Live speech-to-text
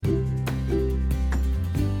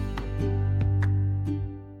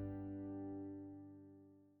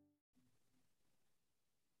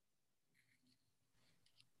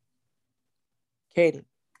Katie.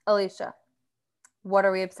 Alicia, what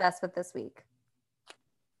are we obsessed with this week?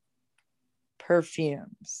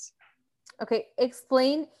 Perfumes. Okay,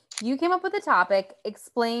 explain. You came up with a topic.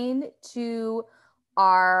 Explain to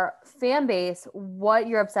our fan base what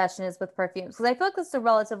your obsession is with perfumes. Because I feel like this is a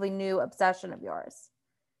relatively new obsession of yours.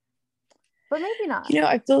 But maybe not.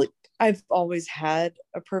 I feel like I've always had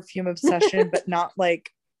a perfume obsession, but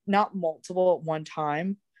not multiple at one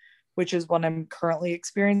time, which is what I'm currently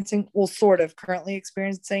experiencing. Well, sort of currently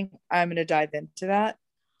experiencing. I'm going to dive into that.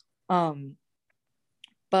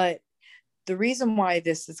 But the reason why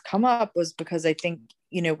this has come up was because I think,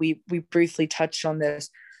 we briefly touched on this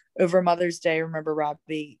over Mother's Day. Remember,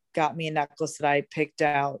 Robbie got me a necklace that I picked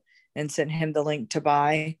out and sent him the link to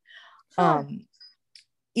buy. Sure.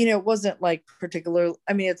 It wasn't like particular.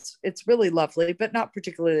 I mean, it's really lovely, but not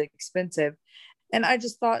particularly expensive. And I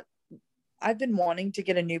just thought, I've been wanting to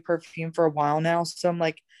get a new perfume for a while now. So I'm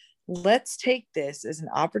like, let's take this as an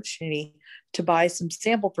opportunity to buy some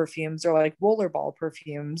sample perfumes or like rollerball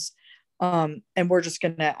perfumes. And we're just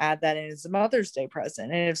going to add that in as a Mother's Day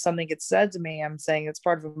present. And if something gets said to me, I'm saying it's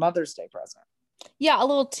part of a Mother's Day present. Yeah, a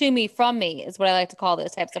little to me from me is what I like to call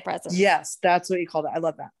those types of presents. Yes, that's what you call that. I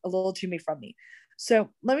love that. A little to me from me. So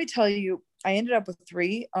let me tell you, I ended up with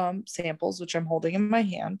 3 samples, which I'm holding in my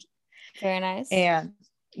hand. Very nice. And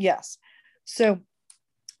yes. So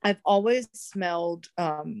I've always smelled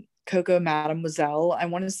Coco Mademoiselle. I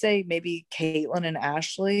want to say maybe Caitlin and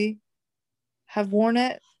Ashley have worn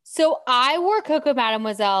it. So I wore Coco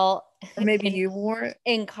Mademoiselle. Or maybe you wore it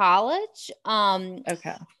in college.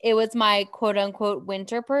 Okay. It was my quote unquote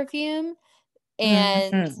winter perfume.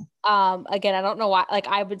 And again, I don't know why, like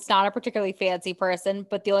I was not a particularly fancy person,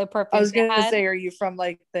 but the only perfume I was gonna say, are you from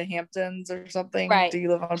like the Hamptons or something? Right. Do you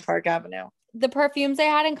live on Park Avenue? The perfumes I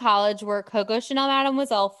had in college were Coco Chanel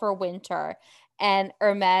Mademoiselle for winter and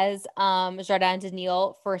Hermes Jardin de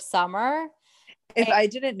Nil for summer. If I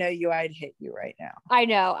didn't know you, I'd hit you right now. I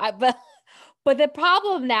know. But the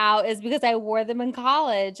problem now is because I wore them in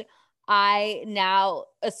college, I now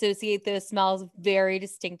associate those smells very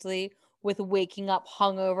distinctly with waking up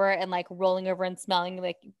hungover and like rolling over and smelling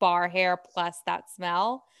like bar hair plus that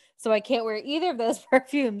smell. So I can't wear either of those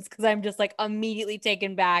perfumes because I'm just like immediately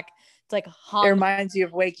taken back to like It reminds you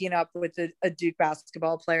of waking up with a Duke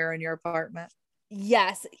basketball player in your apartment.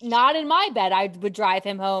 Yes, not in my bed. I would drive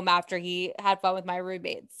him home after he had fun with my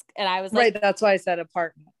roommates. And I was like, right, that's why I said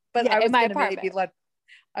apartment. But yeah, I was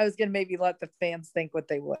gonna maybe let the fans think what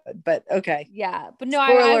they would. But okay. Yeah. But no,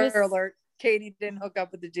 Spoiler alert. Katie didn't hook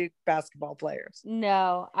up with the Duke basketball players.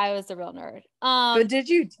 No, I was a real nerd. But did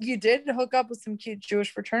you did hook up with some cute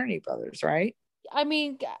Jewish fraternity brothers, right? I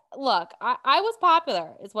mean, look, I was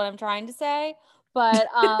popular is what I'm trying to say. But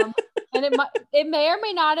and it may or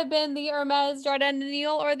may not have been the Hermes Jardin de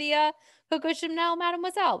Nil or the Coco Chanel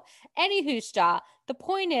Mademoiselle. Anywho, the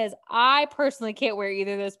point is, I personally can't wear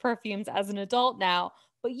either of those perfumes as an adult now.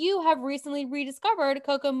 But you have recently rediscovered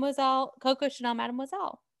Coco Chanel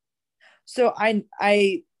Mademoiselle. So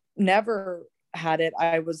I never had it.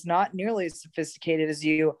 I was not nearly as sophisticated as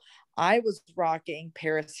you. I was rocking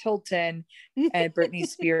Paris Hilton and Britney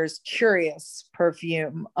Spears Curious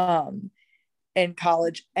perfume in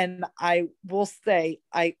college. And I will say,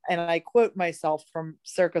 I quote myself from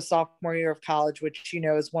circa sophomore year of college, which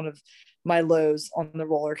is one of my lows on the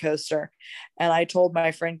roller coaster. And I told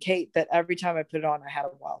my friend Kate that every time I put it on, I had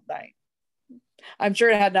a wild night. I'm sure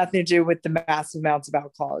it had nothing to do with the massive amounts of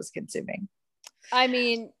alcohol I was consuming. I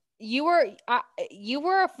mean, you were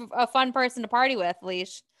a fun person to party with,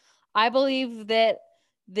 Leash. I believe that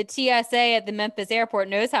the TSA at the Memphis airport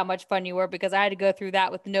knows how much fun you were because I had to go through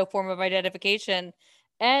that with no form of identification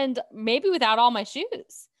and maybe without all my shoes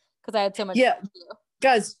because I had so much fun to do.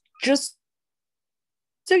 Guys, just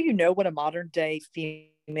so you know what a modern day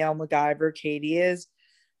female MacGyver Katie is,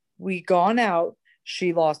 we gone out,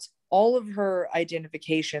 she lost all of her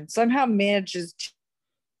identification, somehow manages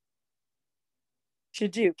to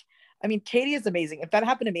Duke. I mean, Katie is amazing. If that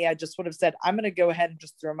happened to me, I just would have said, I'm going to go ahead and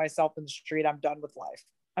just throw myself in the street. I'm done with life.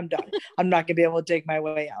 I'm done. I'm not going to be able to dig my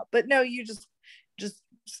way out. But no, you just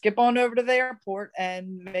skip on over to the airport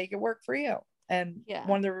and make it work for you. And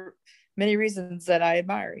one of the many reasons that I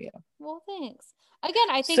admire you. Well, thanks. Again,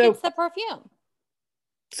 I think it's the perfume.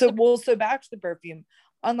 So back to the perfume.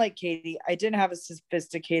 Unlike Katie, I didn't have a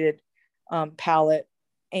sophisticated palette.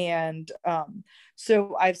 And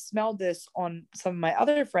so I've smelled this on some of my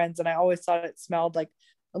other friends, and I always thought it smelled like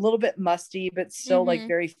a little bit musty, but still like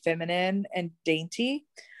very feminine and dainty.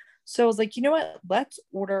 So I was like, you know what? Let's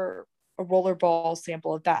order a rollerball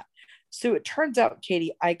sample of that. So it turns out,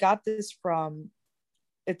 Katie, I got this from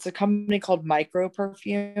it's a company called Micro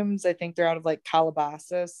Perfumes. I think they're out of like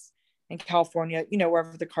Calabasas in California, you know,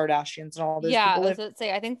 wherever the Kardashians and all those Yeah, people I was live. gonna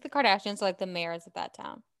say I think the Kardashians are like the mayors of that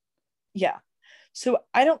town. Yeah. So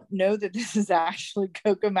I don't know that this is actually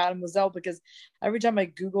Coco Mademoiselle, because every time I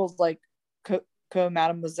Googled like Coco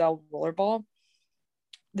Mademoiselle rollerball,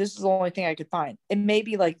 this is the only thing I could find. It may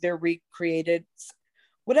be like they're recreated,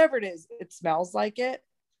 whatever it is, it smells like it.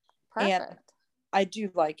 And Perfect. I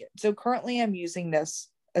do like it. So currently I'm using this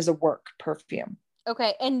as a work perfume.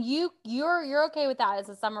 Okay, and you're okay with that as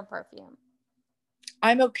a summer perfume.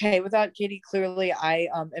 I'm okay with that, Katie. Clearly I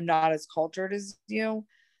am not as cultured as you.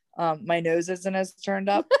 My nose isn't as turned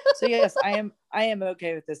up. So yes, I am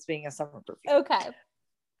okay with this being a summer perfume. Okay.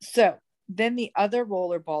 So then the other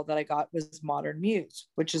rollerball that I got was Modern Muse,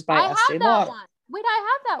 which is by I have Estee that Lauder. one. Wait, I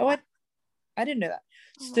have that Oh, one. I didn't know that.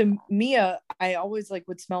 Oh So Mia, I always like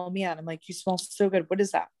would smell Mia, and I'm like, you smell so good. What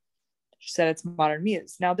is that? She said it's Modern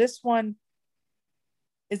Muse. Now this one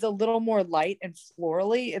is a little more light and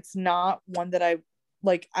florally. It's not one that I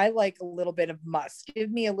like. I like a little bit of musk. Give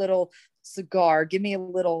me a little cigar. Give me a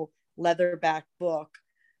little leatherback book.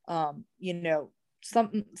 You know,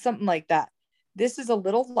 something like that. This is a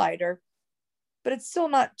little lighter, but it's still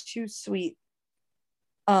not too sweet.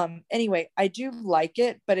 Anyway, I do like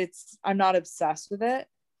it, but I'm not obsessed with it.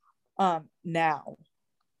 Now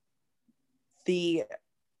the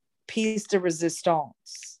piece de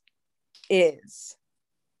resistance is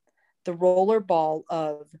the rollerball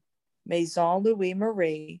of Maison Louis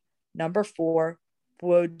Marie number 4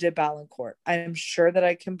 Bois de Balancourt. I'm sure that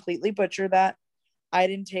I completely butchered that. I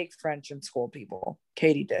didn't take French in school, people.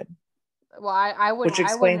 Katie did. Well, I wouldn't. Which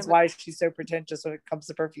explains why she's so pretentious when it comes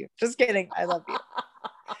to perfume. Just kidding. I love you.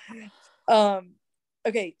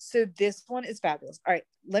 Okay, so this one is fabulous. All right,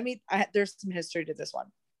 there's some history to this one.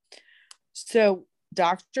 So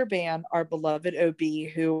Dr. Ban, our beloved OB,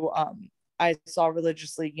 who I saw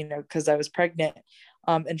religiously, you know, because I was pregnant,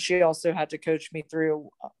 and she also had to coach me through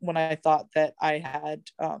when I thought that I had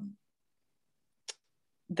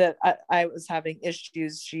that I was having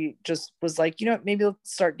issues. She just was like, you know what, maybe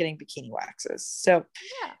let's start getting bikini waxes. So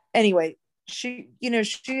yeah. Anyway, she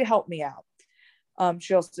helped me out.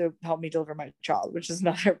 She also helped me deliver my child, which is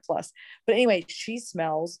another plus. But anyway, she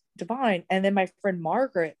smells divine. And then my friend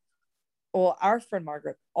Margaret, well, our friend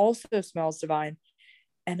Margaret also smells divine.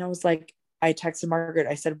 And I was like, I texted Margaret.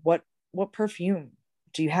 I said, what perfume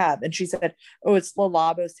do you have? And she said, oh, it's Le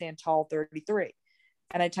Labo Santal 33.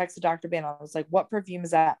 And I texted Dr. Ban. I was like, what perfume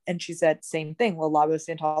is that? And she said, same thing, Le Labo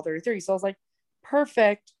Santal 33. So I was like,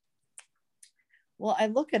 perfect. Well, I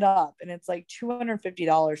look it up and it's like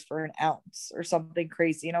 $250 for an ounce or something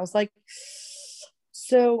crazy. And I was like,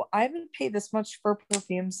 so I haven't paid this much for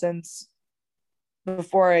perfume since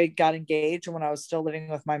before I got engaged and when I was still living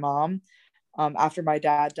with my mom. After my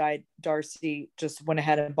dad died, Darcy just went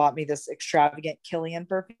ahead and bought me this extravagant Kilian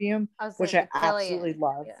perfume, which I absolutely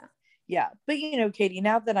love. Yeah. But you know, Katie,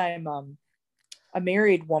 now that I'm a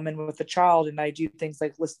married woman with a child and I do things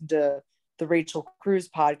like listen to the Rachel Cruz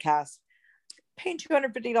podcast, paying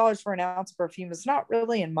 $250 for an ounce of perfume is not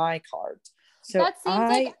really in my cards. So that seems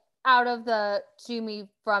like out of the to me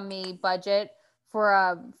from me budget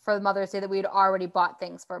for Mother's Day that we had already bought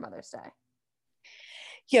things for Mother's Day.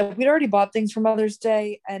 Yeah, we'd already bought things for Mother's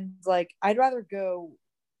Day, and like I'd rather go.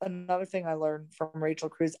 Another thing I learned from Rachel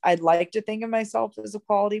Cruz, I'd like to think of myself as a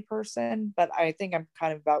quality person, but I think I'm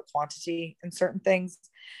kind of about quantity in certain things.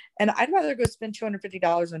 And I'd rather go spend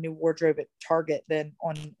 $250 on a new wardrobe at Target than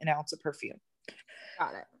on an ounce of perfume.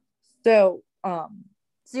 Got it. So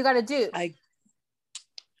you got to do.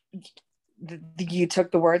 You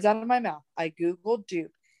took the words out of my mouth. I Googled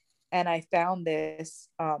dupe and I found this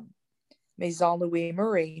Maison Louis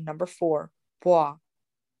Marie number 4 Bois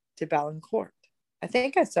de Balancourt. I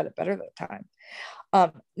think I said it better that time.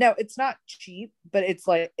 No, it's not cheap, but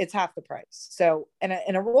it's half the price. So in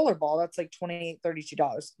a rollerball, that's like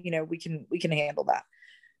 $28-$32. You know, we can handle that.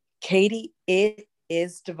 Katie, it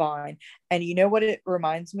is divine. And you know what it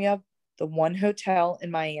reminds me of? The one hotel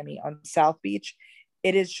in Miami on South Beach.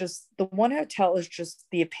 It is just, the one hotel is just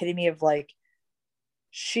the epitome of like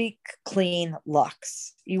chic, clean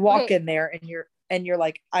luxe. You walk in there and you're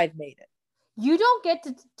like, I've made it. You don't get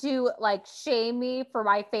to like shame me for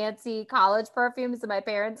my fancy college perfumes that my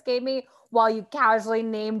parents gave me while you casually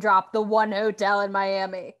name drop the one hotel in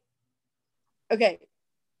Miami. Okay.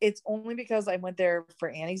 It's only because I went there for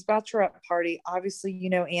Annie's bachelorette party. Obviously, you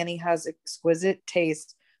know, Annie has exquisite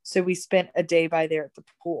taste. So we spent a day by there at the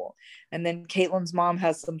pool. And then Caitlin's mom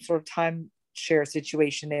has some sort of timeshare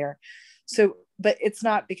situation there. So, but it's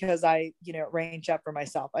not because I, you know, arranged that for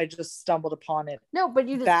myself. I just stumbled upon it. No, but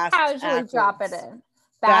you just casually drop it in.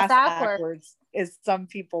 Bass Ackwards. backwards is, some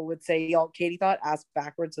people would say, y'all, Katie thought ass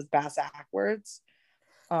backwards was bass ackwards.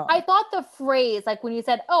 I thought the phrase, like when you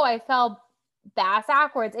said, oh, I fell bass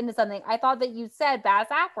backwards into something, I thought that you said bass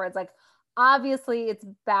backwards. Like, obviously it's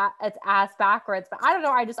ass backwards, but I don't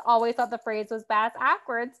know. I just always thought the phrase was bass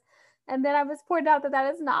backwards. And then I was pointed out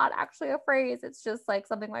that is not actually a phrase. It's just like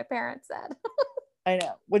something my parents said. I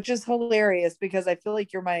know, which is hilarious because I feel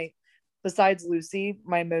like you're besides Lucy,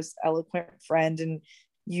 my most eloquent friend, and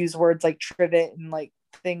use words like trivet and like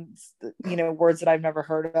things, words that I've never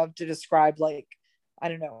heard of to describe, like, I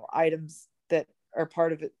don't know, items that are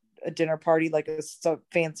part of a dinner party, like a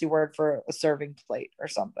fancy word for a serving plate or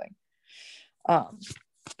something.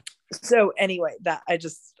 So anyway, that I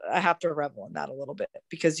have to revel in that a little bit,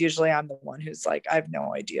 because usually I'm the one who's like, I have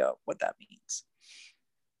no idea what that means.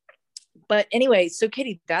 But anyway, so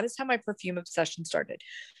Katie, that is how my perfume obsession started.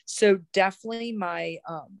 So definitely my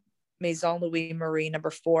Maison Louis Marie No.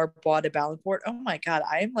 4 Bois de Valancourt. Oh my God,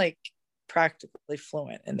 I am like practically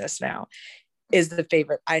fluent in this now. Is the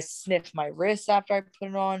favorite. I sniff my wrist after I put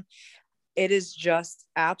it on. It is just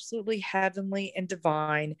absolutely heavenly and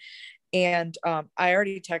divine. And I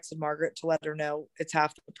already texted Margaret to let her know it's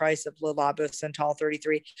half the price of Le Labo Santal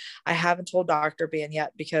 33. I haven't told Dr. Ban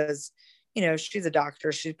yet because, she's a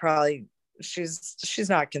doctor. She's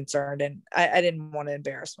not concerned. And I didn't want to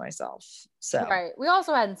embarrass myself. So, right. We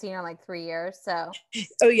also hadn't seen her in like 3 years. So,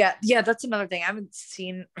 oh, yeah. Yeah. That's another thing. I haven't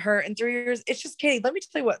seen her in 3 years. It's just, Katie, let me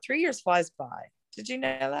tell you what, 3 years flies by. Did you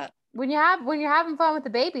know that? When you're having fun with the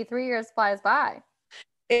baby, 3 years flies by.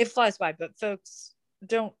 It flies by, but folks,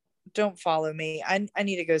 don't follow me. I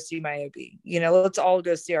need to go see my OB. Let's all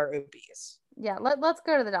go see our OBs. Yeah, let's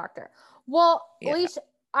go to the doctor. Well, yeah. Alicia,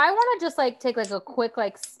 I want to just like take like a quick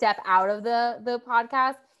like step out of the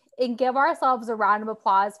podcast and give ourselves a round of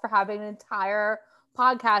applause for having an entire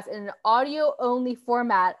podcast in an audio only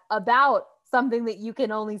format about something that you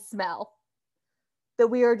can only smell, that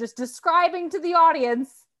we are just describing to the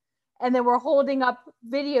audience, and then we're holding up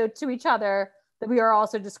video to each other that we are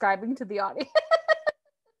also describing to the audience.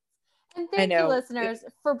 And thank you, listeners,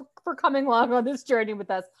 for coming along on this journey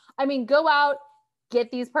with us. I mean, go out,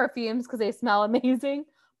 get these perfumes because they smell amazing.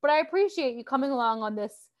 But I appreciate you coming along on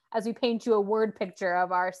this as we paint you a word picture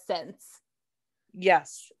of our scents.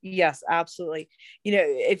 Yes, absolutely.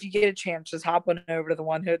 If you get a chance, just hop on over to the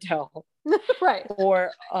One Hotel. Right.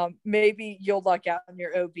 Or maybe you'll luck out and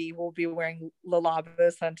your OB will be wearing Le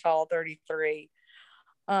Labo Santal 33.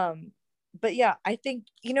 But yeah, I think,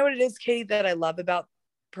 what it is, Katie, that I love about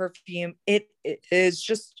perfume, it is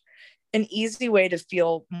just an easy way to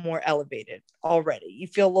feel more elevated already. You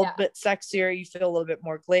feel a little bit sexier, you feel a little bit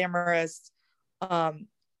more glamorous.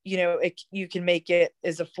 You can make it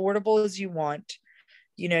as affordable as you want.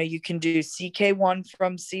 You can do CK1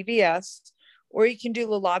 from CVS, or you can do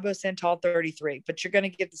Le Labo Santal 33, but you're going to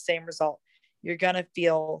get the same result. You're going to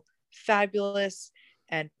feel fabulous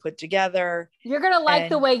and put together. You're going to like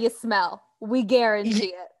the way you smell. We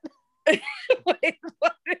guarantee it. Wait,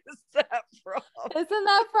 what is that from? Isn't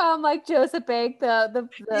that from like Joseph Bank? The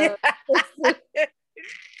yeah.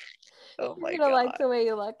 Oh my God. Like the way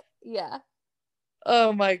you look. Yeah.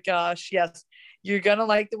 Oh my gosh. Yes. You're going to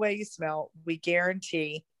like the way you smell. We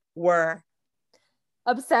guarantee. We're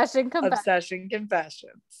Obsession Confessions. Obsession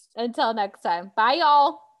Confessions. Until next time. Bye,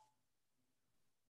 y'all.